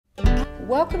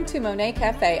Welcome to Monet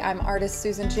Cafe. I'm artist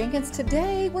Susan Jenkins.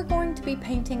 Today we're going to be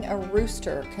painting a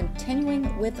rooster,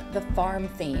 continuing with the farm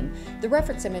theme. The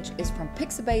reference image is from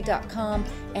pixabay.com,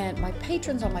 and my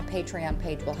patrons on my Patreon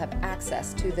page will have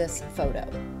access to this photo.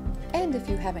 And if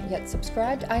you haven't yet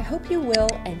subscribed, I hope you will,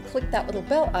 and click that little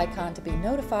bell icon to be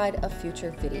notified of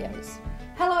future videos.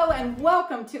 Hello and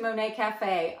welcome to Monet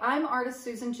Cafe. I'm artist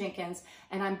Susan Jenkins,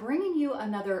 and I'm bringing you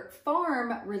another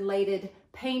farm-related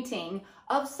painting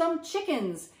of some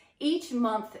chickens. Each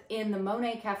month in the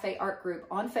Monet Cafe art group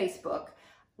on Facebook,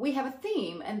 we have a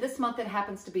theme, and this month it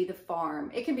happens to be the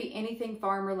farm. It can be anything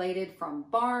farm-related, from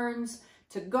barns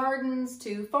to gardens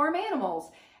to farm animals.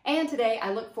 And today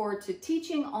I look forward to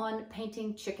teaching on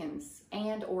painting chickens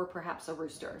and or perhaps a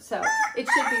rooster. So it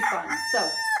should be fun. So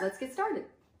let's get started.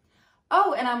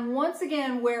 Oh, and I'm once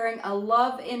again wearing a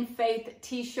Love in Faith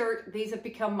t-shirt. These have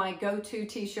become my go-to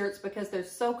t-shirts because they're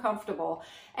so comfortable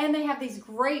and they have these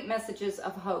great messages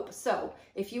of hope. So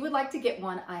if you would like to get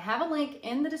one, I have a link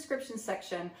in the description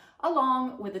section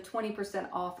along with a 20%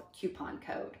 off coupon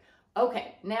code.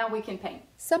 Okay, now we can paint.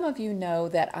 Some of you know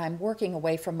that I'm working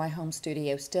away from my home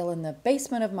studio, still in the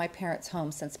basement of my parents'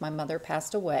 home since my mother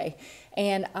passed away.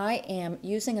 And I am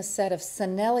using a set of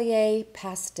Sennelier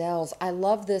pastels. I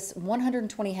love this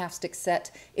 120 half stick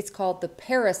set. It's called the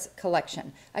Paris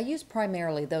collection. I use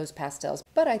primarily those pastels,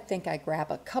 but I think I grab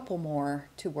a couple more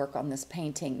to work on this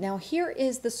painting. Now here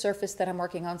is the surface that I'm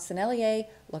working on, Sennelier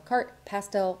La Carte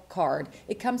Pastel Card.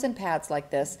 It comes in pads like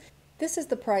this. This is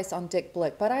the price on Dick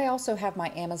Blick, but I also have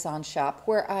my Amazon shop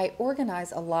where I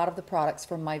organize a lot of the products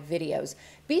from my videos.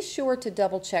 Be sure to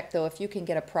double check though if you can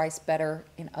get a price better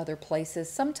in other places.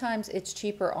 Sometimes it's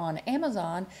cheaper on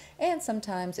Amazon and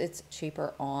sometimes it's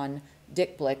cheaper on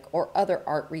Dick Blick or other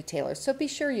art retailers. So be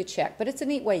sure you check, but it's a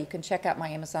neat way. You can check out my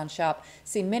Amazon shop,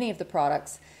 see many of the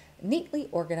products neatly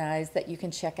organized that you can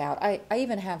check out. I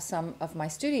even have some of my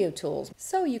studio tools,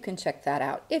 so you can check that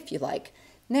out if you like.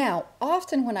 Now,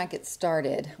 often when I get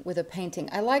started with a painting,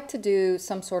 I like to do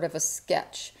some sort of a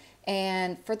sketch.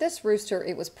 And for this rooster,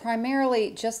 it was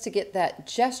primarily just to get that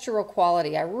gestural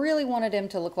quality. I really wanted him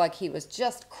to look like he was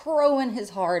just crowing his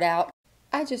heart out.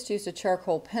 I just used a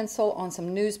charcoal pencil on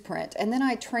some newsprint, and then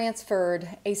I transferred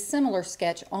a similar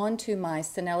sketch onto my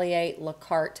Sennelier La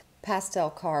Carte pastel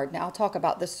card. Now I'll talk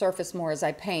about the surface more as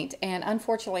I paint, and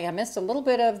unfortunately I missed a little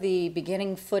bit of the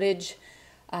beginning footage.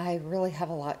 I really have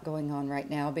a lot going on right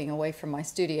now being away from my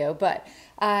studio, but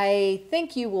I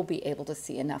think you will be able to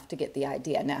see enough to get the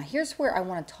idea. Now here's where I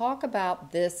want to talk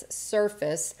about this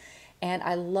surface, and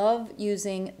I love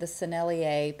using the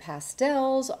Sennelier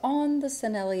pastels on the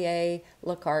Sennelier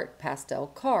La Carte pastel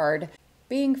card.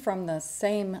 Being from the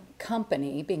same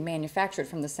company, being manufactured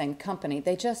from the same company,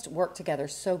 they just work together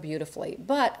so beautifully.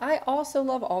 But I also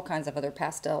love all kinds of other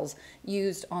pastels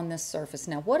used on this surface.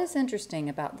 Now, what is interesting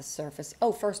about the surface?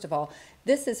 Oh, first of all,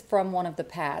 this is from one of the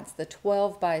pads. The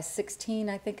 12 by 16,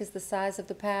 I think, is the size of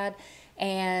the pad.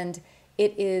 And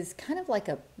it is kind of like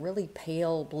a really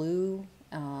pale blue,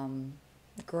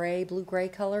 blue-gray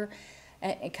color.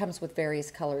 It comes with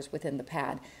various colors within the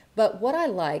pad. But what I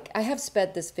like, I have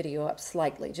sped this video up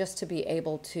slightly just to be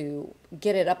able to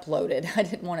get it uploaded. I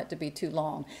didn't want it to be too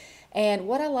long. And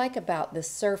what I like about this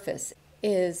surface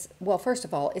is, well, first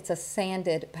of all, it's a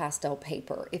sanded pastel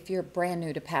paper. If you're brand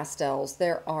new to pastels,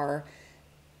 there are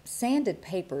sanded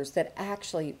papers that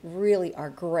actually really are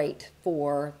great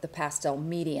for the pastel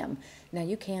medium. Now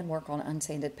you can work on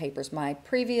unsanded papers. My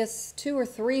previous 2 or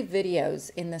 3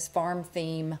 videos in this farm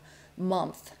theme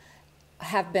month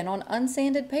have been on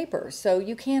unsanded paper, so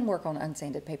you can work on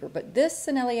unsanded paper. But this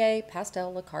Sennelier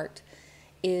Pastel La Carte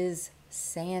is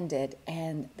sanded,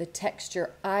 and the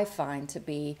texture I find to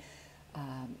be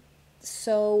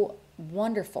so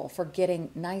wonderful for getting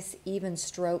nice even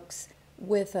strokes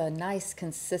with a nice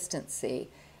consistency.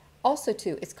 Also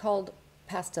too, it's called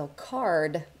pastel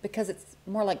card because it's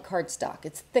more like cardstock.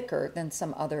 It's thicker than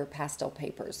some other pastel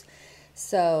papers.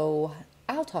 So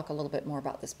I'll talk a little bit more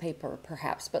about this paper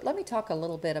perhaps, but let me talk a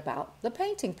little bit about the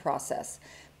painting process.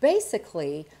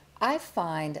 Basically, I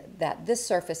find that this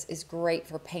surface is great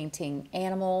for painting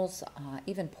animals,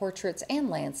 even portraits and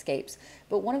landscapes.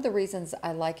 But one of the reasons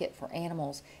I like it for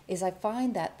animals is I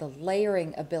find that the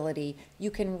layering ability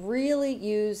you can really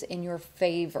use in your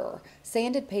favor.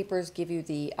 Sanded papers give you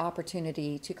the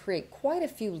opportunity to create quite a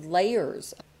few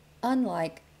layers,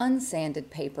 unlike unsanded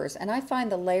papers. And I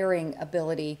find the layering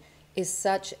ability is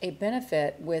such a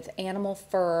benefit with animal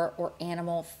fur or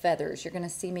animal feathers. You're going to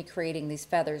see me creating these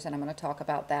feathers, and I'm going to talk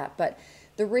about that. But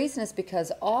the reason is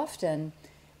because often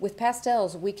With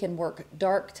pastels, we can work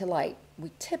dark to light.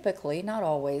 We typically, not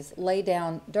always, lay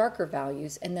down darker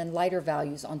values and then lighter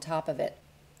values on top of it.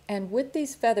 And with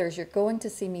these feathers, you're going to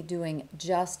see me doing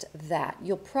just that.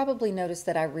 You'll probably notice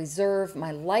that I reserve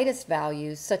my lightest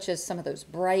values, such as some of those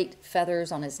bright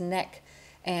feathers on his neck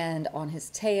and on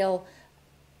his tail,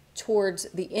 towards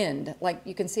the end. Like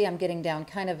you can see, I'm getting down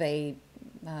kind of a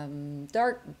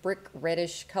dark brick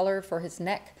reddish color for his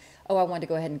neck. Oh, I wanted to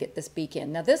go ahead and get this beak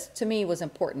in. Now this to me was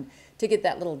important to get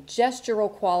that little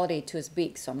gestural quality to his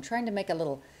beak. So I'm trying to make a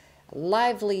little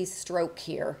lively stroke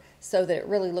here so that it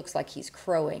really looks like he's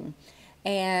crowing.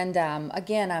 And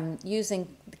again, I'm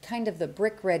using kind of the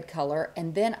brick red color,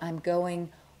 and then I'm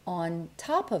going on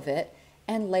top of it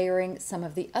and layering some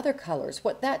of the other colors.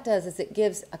 What that does is it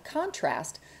gives a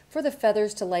contrast for the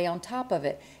feathers to lay on top of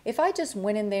it. If I just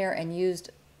went in there and used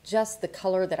just the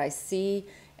color that I see,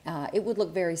 it would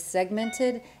look very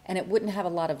segmented and it wouldn't have a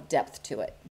lot of depth to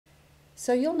it.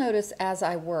 So you'll notice as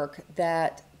I work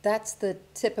that that's the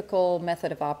typical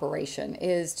method of operation,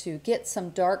 is to get some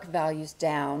dark values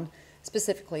down,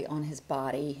 specifically on his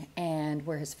body and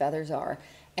where his feathers are,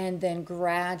 and then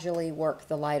gradually work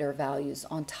the lighter values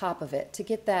on top of it to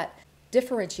get that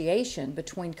differentiation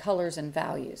between colors and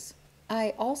values.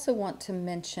 I also want to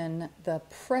mention the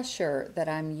pressure that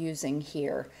I'm using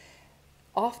here.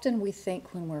 Often we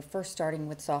think when we're first starting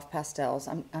with soft pastels,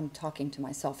 I'm talking to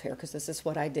myself here because this is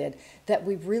what I did, that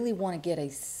we really want to get a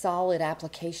solid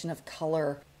application of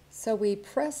color. So we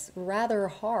press rather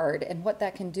hard, and what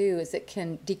that can do is it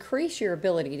can decrease your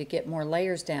ability to get more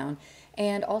layers down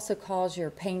and also cause your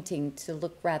painting to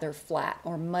look rather flat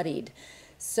or muddied.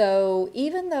 So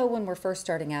even though when we're first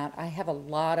starting out, I have a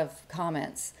lot of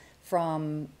comments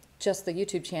from just the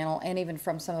YouTube channel and even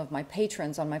from some of my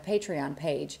patrons on my Patreon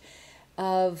page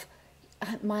of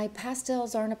my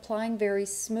pastels aren't applying very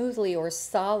smoothly or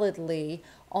solidly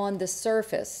on the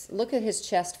surface. Look at his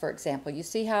chest, for example. You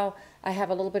see how I have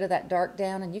a little bit of that dark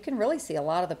down, and you can really see a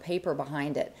lot of the paper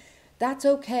behind it. That's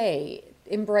okay.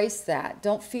 Embrace that.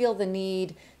 Don't feel the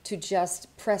need to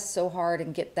just press so hard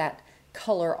and get that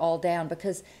color all down,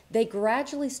 because they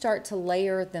gradually start to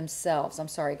layer themselves. I'm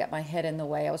sorry, I got my head in the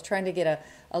way. I was trying to get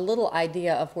a little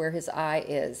idea of where his eye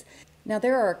is. Now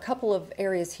there are a couple of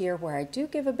areas here where I do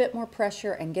give a bit more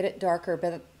pressure and get it darker,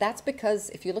 but that's because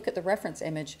if you look at the reference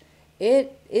image,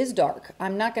 it is dark.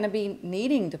 I'm not going to be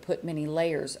needing to put many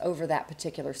layers over that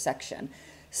particular section.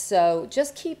 So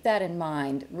just keep that in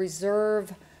mind.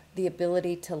 Reserve the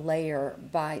ability to layer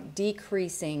by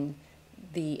decreasing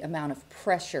the amount of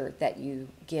pressure that you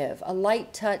give. A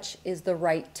light touch is the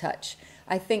right touch.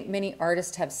 I think many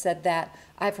artists have said that.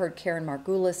 I've heard Karen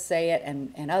Margulis say it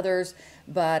and others,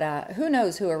 but who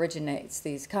knows who originates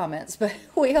these comments, but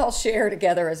we all share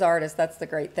together as artists. That's the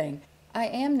great thing. I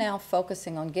am now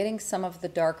focusing on getting some of the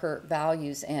darker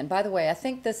values in. By the way, I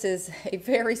think this is a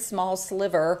very small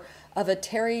sliver of a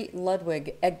Terry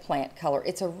Ludwig eggplant color.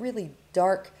 It's a really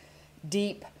dark,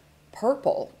 deep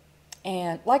purple,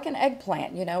 and like an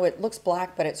eggplant, you know, it looks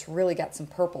black, but it's really got some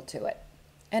purple to it.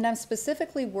 And I'm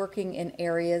specifically working in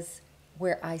areas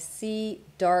where I see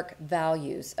dark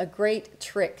values. A great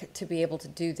trick to be able to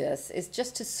do this is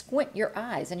just to squint your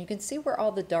eyes, and you can see where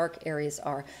all the dark areas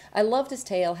are. I loved his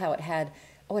tail, how it had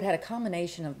a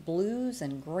combination of blues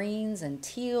and greens and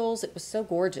teals. It was so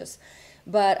gorgeous.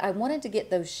 But I wanted to get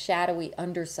those shadowy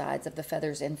undersides of the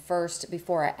feathers in first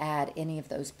before I add any of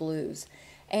those blues.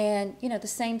 And you know, the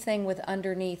same thing with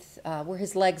underneath where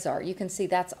his legs are. You can see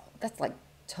that's like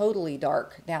totally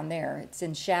dark down there. It's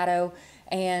in shadow,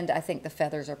 and I think the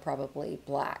feathers are probably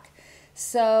black.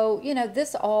 So, you know,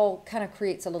 this all kind of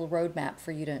creates a little roadmap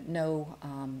for you to know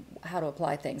how to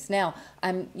apply things. Now,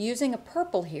 I'm using a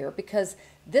purple here because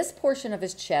this portion of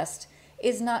his chest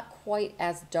is not quite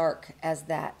as dark as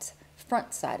that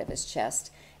front side of his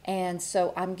chest. And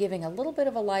so I'm giving a little bit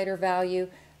of a lighter value.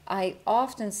 I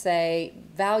often say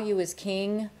value is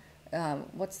king.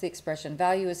 What's the expression?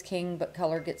 Value is king, but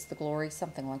color gets the glory,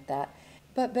 something like that.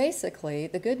 But basically,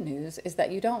 the good news is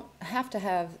that you don't have to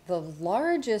have the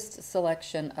largest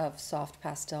selection of soft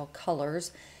pastel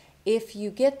colors. If you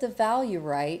get the value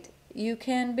right, you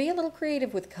can be a little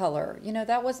creative with color. You know,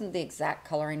 that wasn't the exact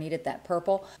color I needed, that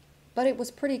purple, but it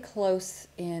was pretty close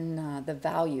in the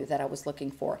value that I was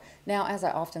looking for. Now, as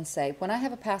I often say, when I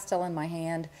have a pastel in my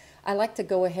hand, I like to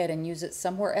go ahead and use it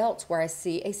somewhere else where I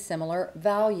see a similar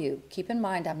value. Keep in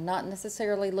mind, I'm not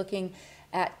necessarily looking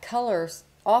at colors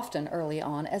often early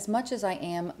on as much as I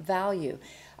am value.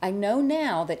 I know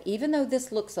now that even though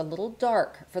this looks a little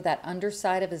dark for that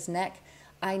underside of his neck,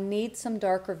 I need some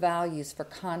darker values for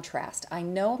contrast. I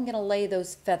know I'm going to lay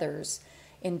those feathers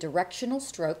in directional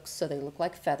strokes so they look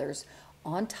like feathers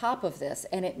on top of this,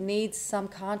 and it needs some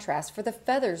contrast for the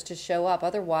feathers to show up.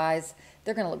 Otherwise,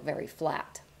 they're going to look very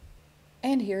flat.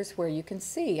 And here's where you can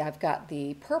see I've got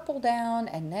the purple down,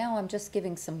 and now I'm just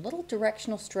giving some little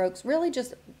directional strokes, really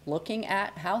just looking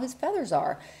at how his feathers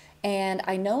are. And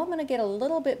I know I'm going to get a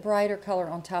little bit brighter color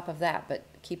on top of that, but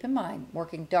keep in mind,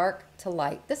 working dark to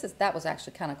light. That was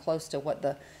actually kind of close to what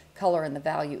the color and the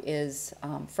value is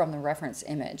from the reference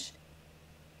image.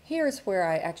 Here's where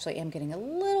I actually am getting a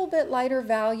little bit lighter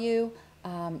value,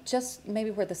 just maybe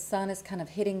where the sun is kind of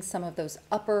hitting some of those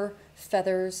upper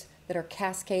feathers that are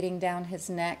cascading down his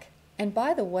neck. And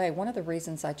by the way, one of the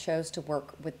reasons I chose to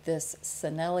work with this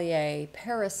Sennelier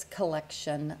Paris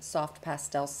Collection soft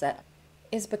pastel set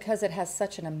is because it has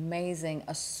such an amazing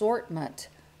assortment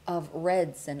of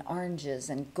reds and oranges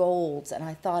and golds, and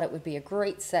I thought it would be a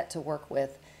great set to work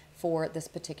with for this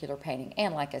particular painting.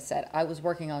 And like I said, I was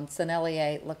working on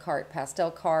Sennelier Le Carte pastel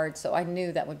cards, so I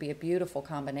knew that would be a beautiful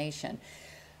combination.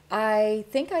 I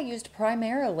think I used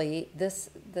primarily this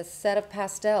set of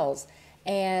pastels,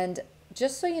 and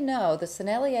just so you know, the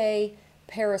Sennelier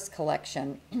Paris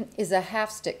Collection is a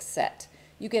half stick set.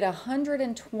 You get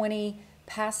 120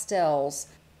 pastels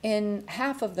in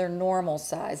half of their normal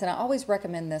size, and I always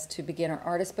recommend this to beginner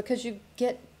artists because you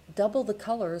get double the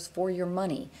colors for your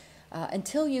money.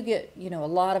 Until you get, a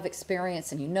lot of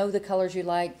experience and you know the colors you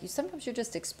like, sometimes you're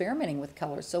just experimenting with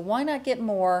colors. So why not get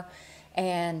more?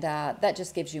 And that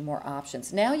just gives you more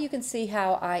options. Now you can see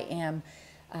how I am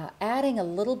adding a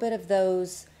little bit of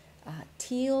those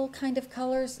teal kind of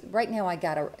colors. Right now I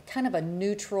got a kind of a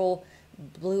neutral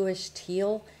bluish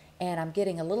teal, and I'm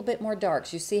getting a little bit more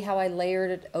darks. You see how I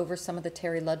layered it over some of the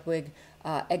Terry Ludwig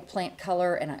eggplant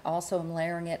color, and I also am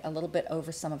layering it a little bit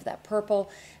over some of that purple.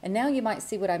 And now you might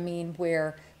see what I mean,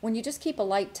 where when you just keep a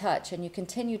light touch and you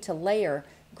continue to layer,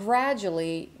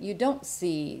 gradually you don't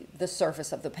see the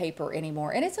surface of the paper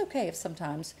anymore. And it's okay if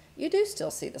sometimes you do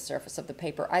still see the surface of the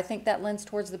paper. I think that lends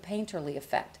towards the painterly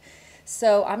effect.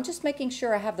 So I'm just making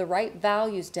sure I have the right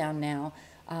values down now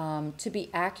to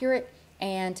be accurate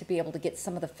and to be able to get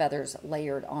some of the feathers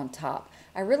layered on top.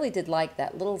 I really did like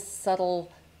that little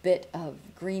subtle bit of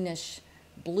greenish,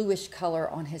 bluish color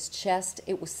on his chest.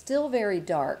 It was still very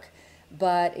dark,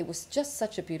 but it was just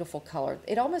such a beautiful color.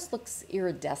 It almost looks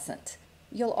iridescent.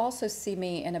 You'll also see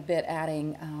me in a bit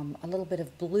adding a little bit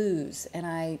of blues, and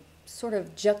I sort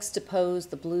of juxtapose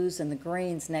the blues and the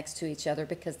greens next to each other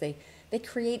because they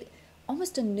create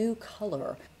almost a new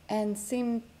color and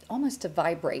seem almost to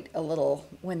vibrate a little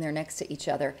when they're next to each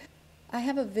other. I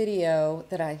have a video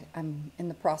that I'm in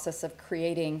the process of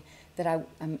creating that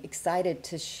I'm excited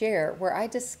to share, where I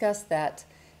discuss that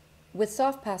with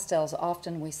soft pastels.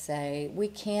 Often we say we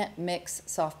can't mix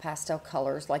soft pastel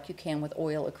colors like you can with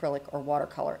oil, acrylic, or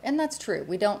watercolor. And that's true.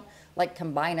 We don't like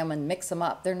combine them and mix them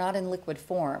up. They're not in liquid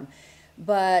form.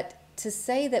 But to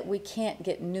say that we can't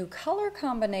get new color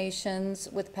combinations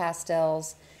with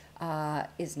pastels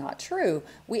is not true.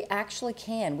 We actually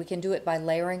can. We can do it by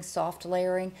layering, soft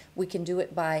layering. We can do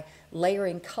it by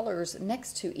layering colors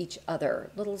next to each other,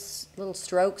 little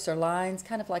strokes or lines,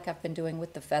 kind of like I've been doing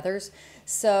with the feathers.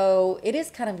 So it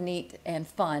is kind of neat and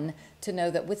fun to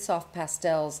know that with soft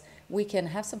pastels, we can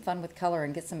have some fun with color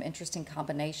and get some interesting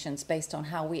combinations based on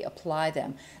how we apply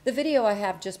them. The video I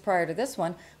have just prior to this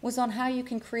one was on how you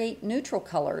can create neutral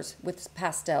colors with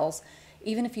pastels,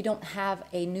 even if you don't have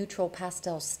a neutral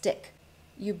pastel stick.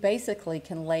 You basically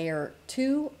can layer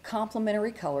two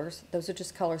complementary colors. Those are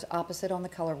just colors opposite on the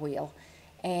color wheel,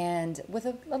 and with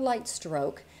a light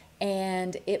stroke,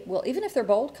 and it will, even if they're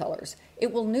bold colors,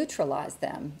 it will neutralize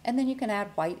them. And then you can add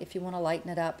white if you want to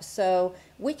lighten it up. So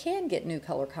we can get new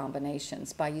color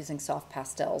combinations by using soft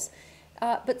pastels.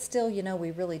 But still,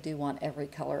 we really do want every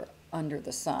color under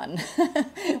the sun.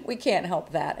 We can't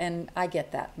help that, and I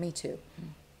get that. Me too.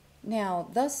 Now,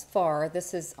 thus far,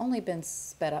 this has only been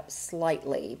sped up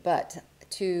slightly, but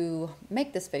to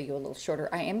make this video a little shorter,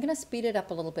 I am going to speed it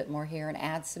up a little bit more here and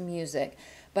add some music.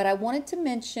 But I wanted to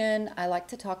mention, I like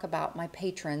to talk about my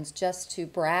patrons just to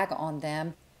brag on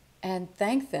them and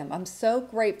thank them. I'm so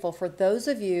grateful for those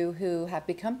of you who have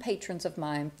become patrons of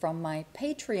mine from my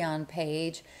Patreon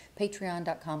page,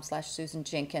 patreon.com/Susan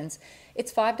Jenkins.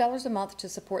 It's $5 a month to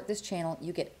support this channel.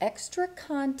 You get extra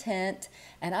content,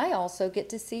 and I also get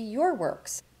to see your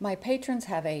works. My patrons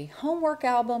have a homework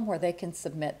album where they can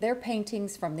submit their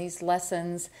paintings from these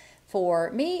lessons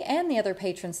for me and the other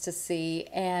patrons to see,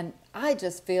 and I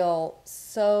just feel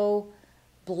so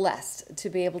blessed to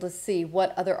be able to see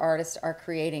what other artists are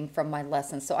creating from my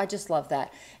lessons. So I just love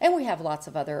that. And we have lots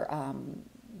of other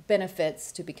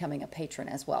benefits to becoming a patron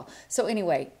as well. So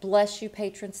anyway, bless you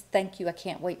patrons. Thank you. I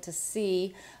can't wait to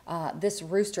see this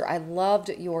rooster. I loved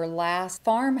your last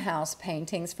farmhouse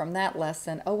paintings from that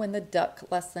lesson. Oh, and the duck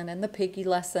lesson and the piggy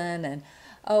lesson. And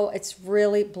oh, it's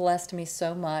really blessed me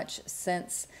so much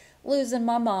since losing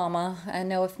my mama. I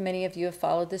know if many of you have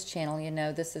followed this channel, you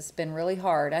know this has been really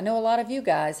hard. I know a lot of you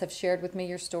guys have shared with me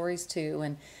your stories too.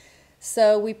 And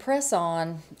so we press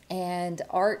on, and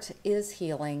art is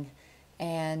healing,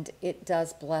 and it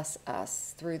does bless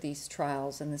us through these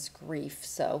trials and this grief.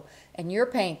 So, and your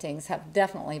paintings have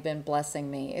definitely been blessing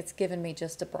me. It's given me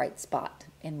just a bright spot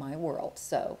in my world.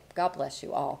 So God bless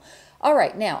you all. All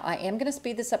right, now I am going to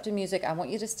speed this up to music. I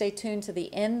want you to stay tuned to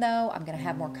the end though. I'm going to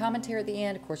have more commentary at the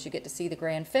end. Of course, you get to see the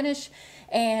grand finish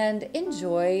and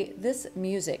enjoy this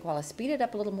music while I speed it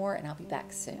up a little more, and I'll be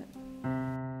back soon.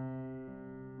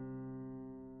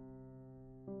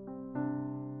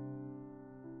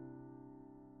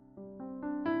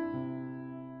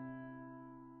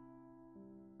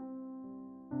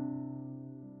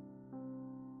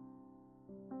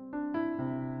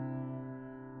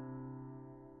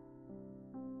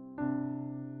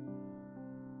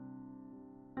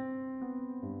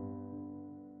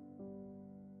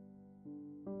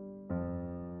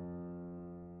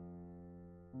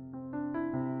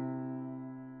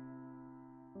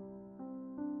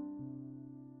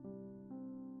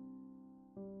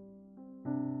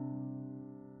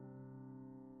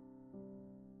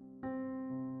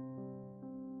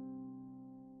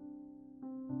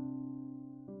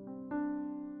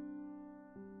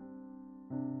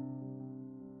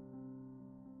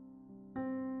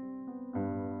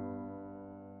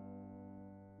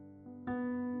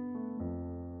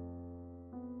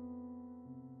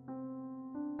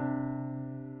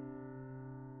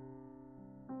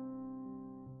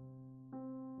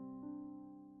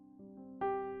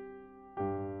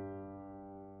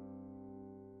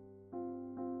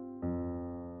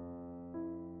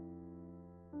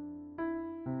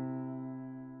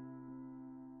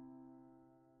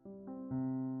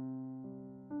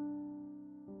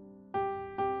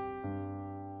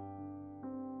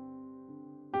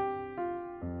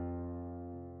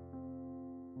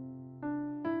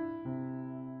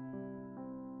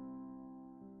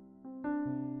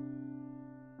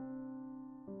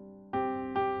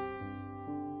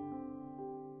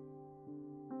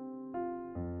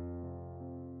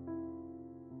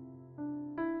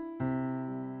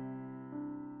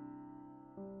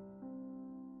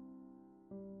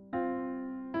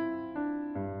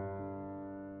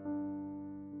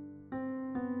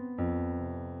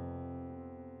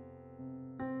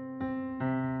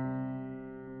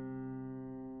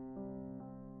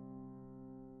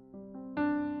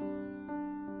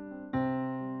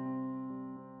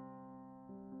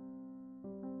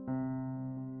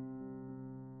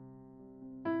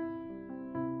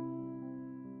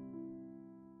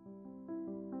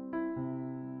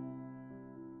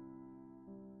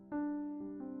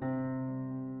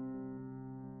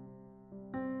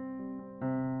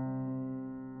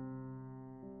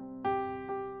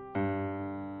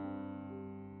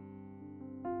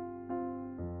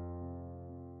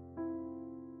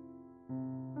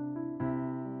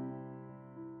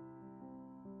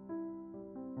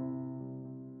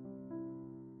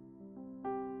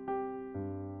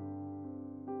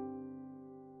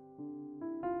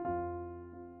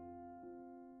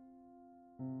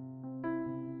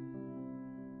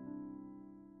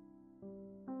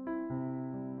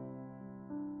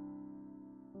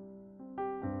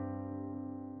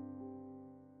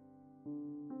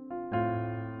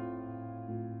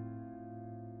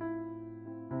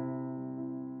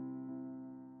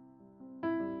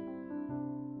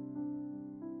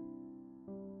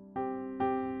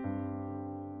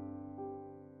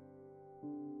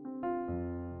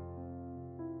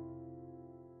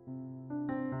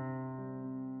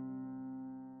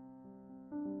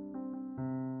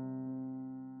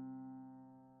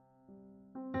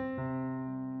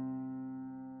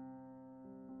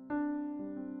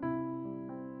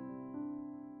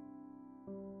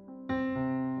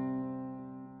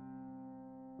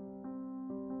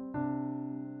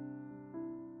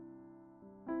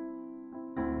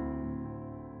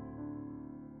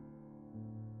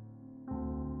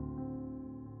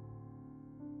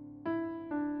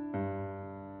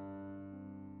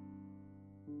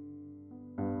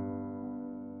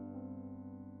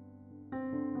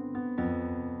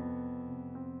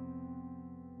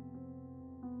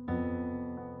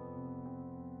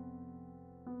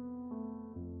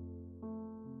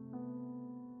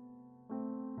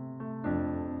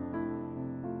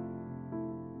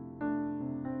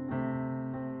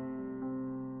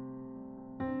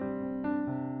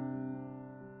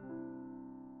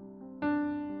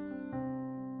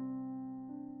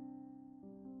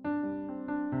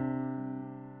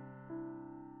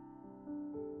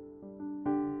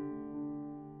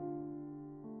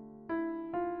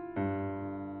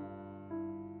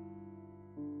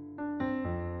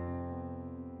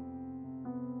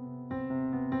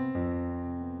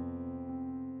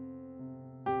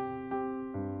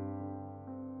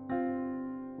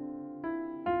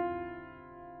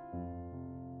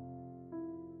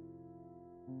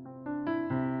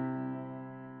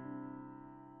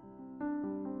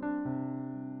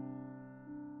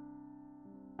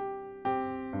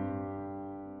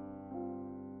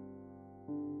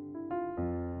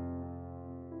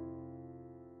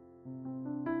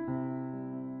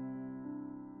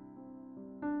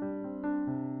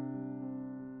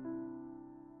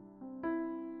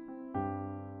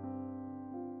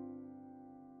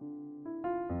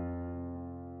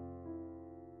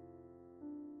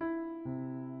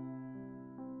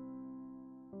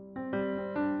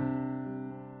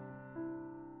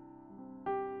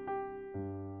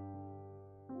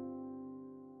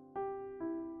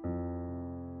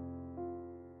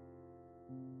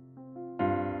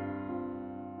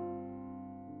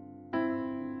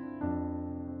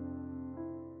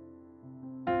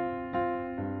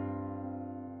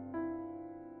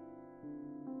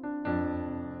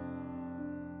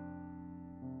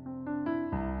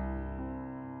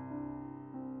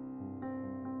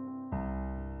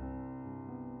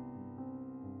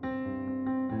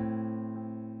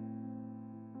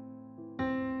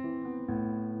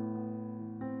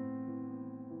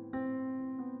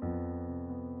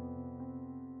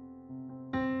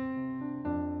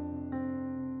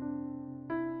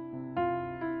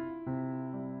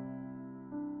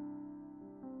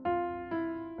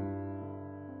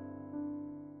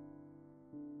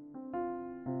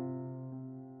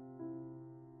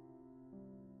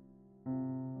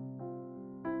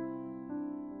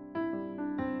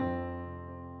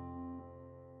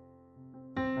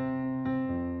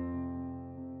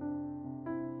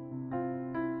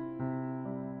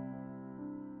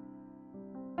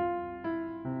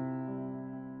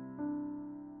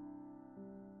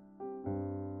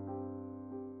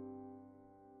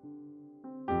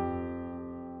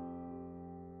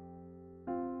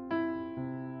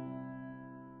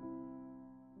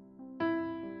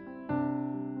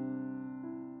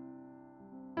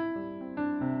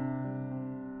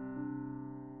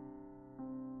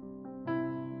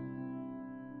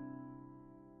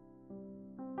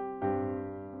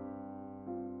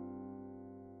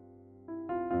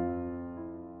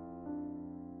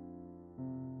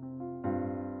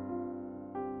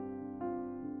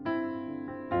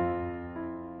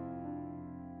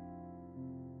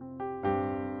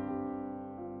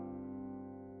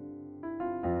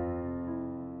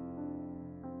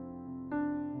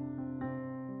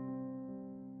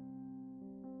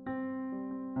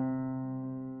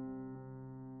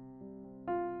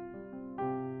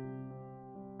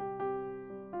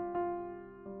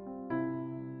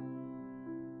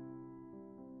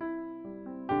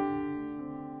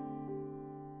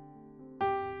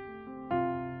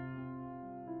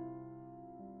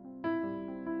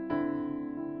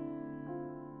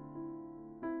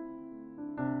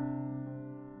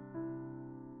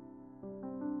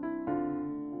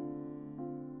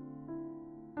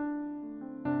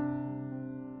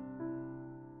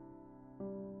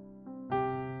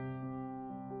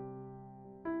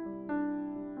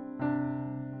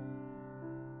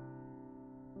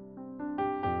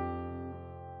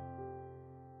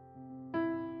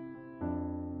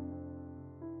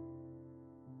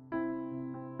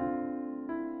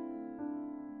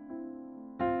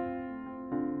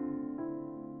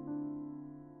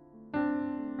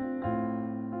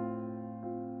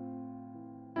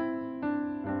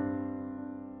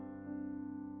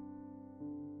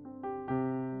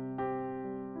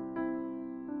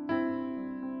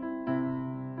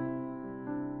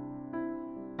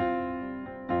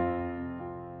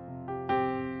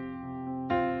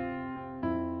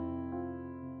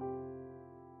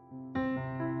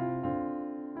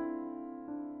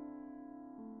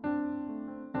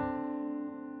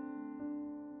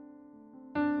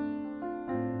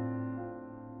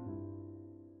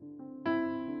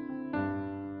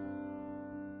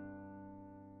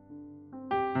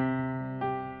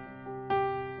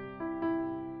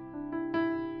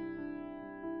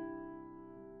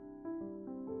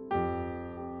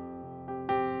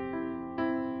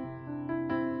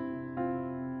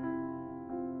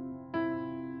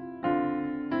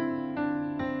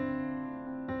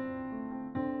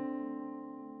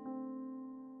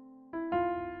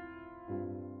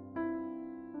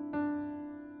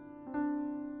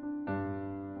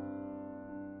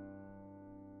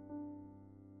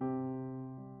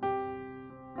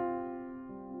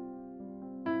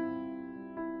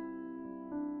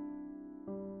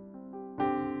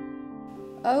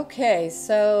 Okay,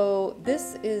 so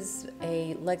this is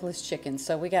a legless chicken,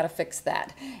 so we got to fix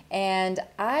that. And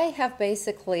I have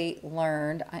basically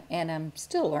learned, and I'm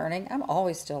still learning, I'm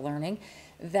always still learning,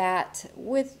 that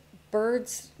with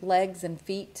birds' legs and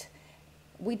feet,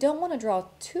 we don't want to draw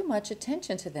too much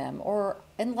attention to them, or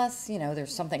unless, you know,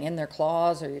 there's something in their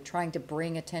claws or you're trying to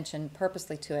bring attention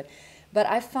purposely to it. But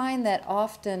I find that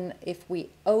often if we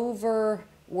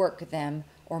overwork them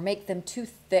or make them too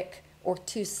thick or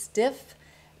too stiff,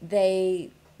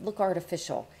 they look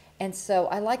artificial. And so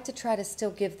I like to try to still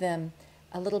give them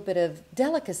a little bit of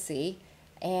delicacy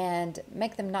and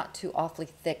make them not too awfully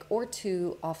thick or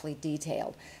too awfully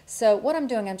detailed. So what I'm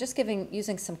doing, I'm just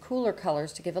using some cooler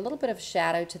colors to give a little bit of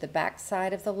shadow to the back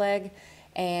side of the leg,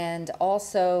 and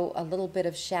also a little bit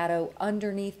of shadow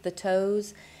underneath the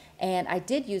toes. And I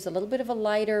did use a little bit of a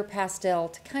lighter pastel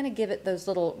to kind of give it those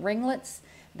little ringlets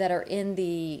that are in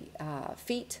the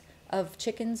feet of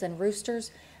chickens and roosters,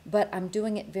 but I'm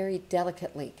doing it very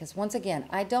delicately because, once again,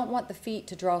 I don't want the feet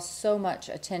to draw so much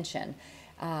attention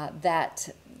that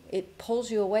it pulls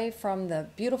you away from the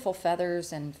beautiful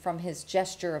feathers and from his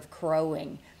gesture of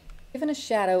crowing. Given a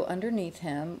shadow underneath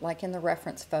him, like in the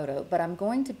reference photo, but I'm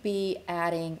going to be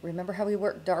adding, remember how we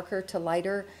worked darker to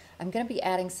lighter? I'm going to be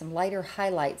adding some lighter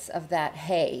highlights of that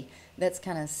hay that's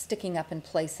kind of sticking up in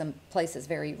places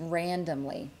very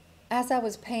randomly. As I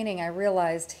was painting, I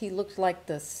realized he looked like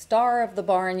the star of the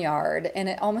barnyard, and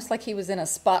it almost like he was in a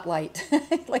spotlight,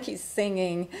 like he's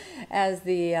singing as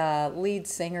the lead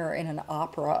singer in an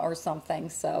opera or something.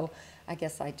 So I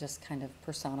guess I just kind of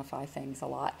personify things a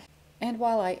lot. And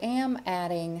while I am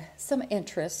adding some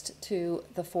interest to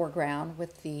the foreground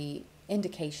with the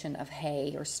indication of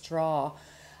hay or straw,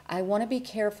 I want to be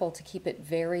careful to keep it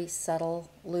very subtle,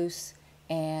 loose,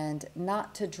 and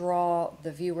not to draw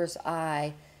the viewer's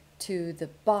eye to the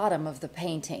bottom of the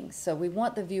painting. So we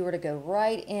want the viewer to go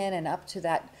right in and up to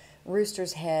that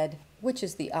rooster's head, which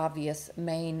is the obvious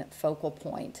main focal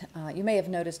point. You may have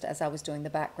noticed as I was doing the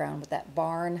background with that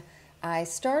barn, I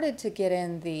started to get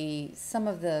in some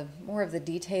of the more of the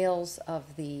details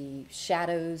of the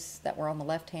shadows that were on the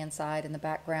left-hand side in the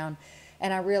background,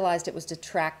 and I realized it was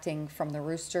detracting from the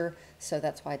rooster, so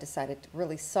that's why I decided to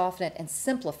really soften it and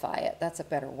simplify it. That's a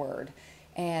better word.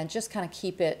 And just kind of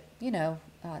keep it, you know,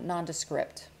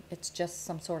 nondescript. It's just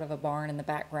some sort of a barn in the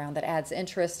background that adds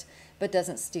interest but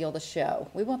doesn't steal the show.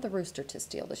 We want the rooster to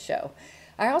steal the show.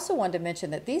 I also wanted to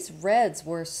mention that these reds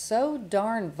were so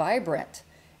darn vibrant,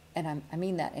 and I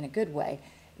mean that in a good way,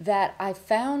 that I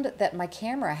found that my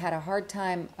camera had a hard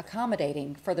time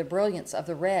accommodating for the brilliance of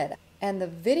the red. And the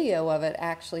video of it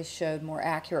actually showed more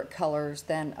accurate colors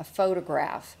than a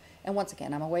photograph. And once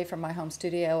again, I'm away from my home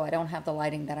studio. I don't have the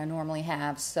lighting that I normally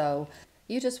have, so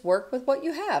you just work with what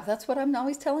you have. That's what I'm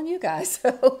always telling you guys.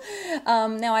 So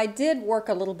now I did work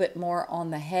a little bit more on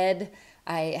the head.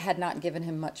 I had not given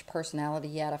him much personality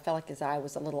yet. I felt like his eye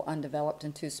was a little undeveloped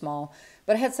and too small.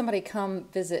 But I had somebody come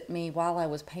visit me while I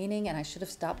was painting, and I should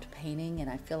have stopped painting, and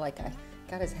I feel like I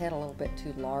got his head a little bit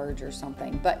too large or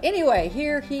something. But anyway,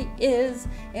 here he is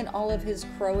in all of his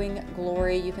crowing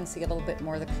glory. You can see a little bit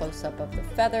more of the close-up of the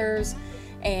feathers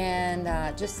and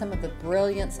just some of the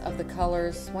brilliance of the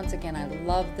colors. Once again, I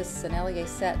love this Sennelier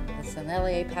set, the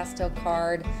Sennelier pastel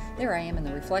card. There I am in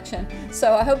the reflection.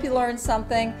 So I hope you learned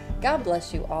something. God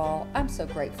bless you all. I'm so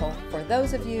grateful for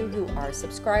those of you who are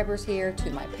subscribers here, to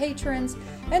my patrons,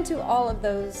 and to all of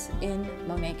those in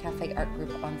Monet Cafe Art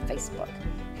Group on Facebook.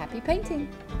 Happy painting!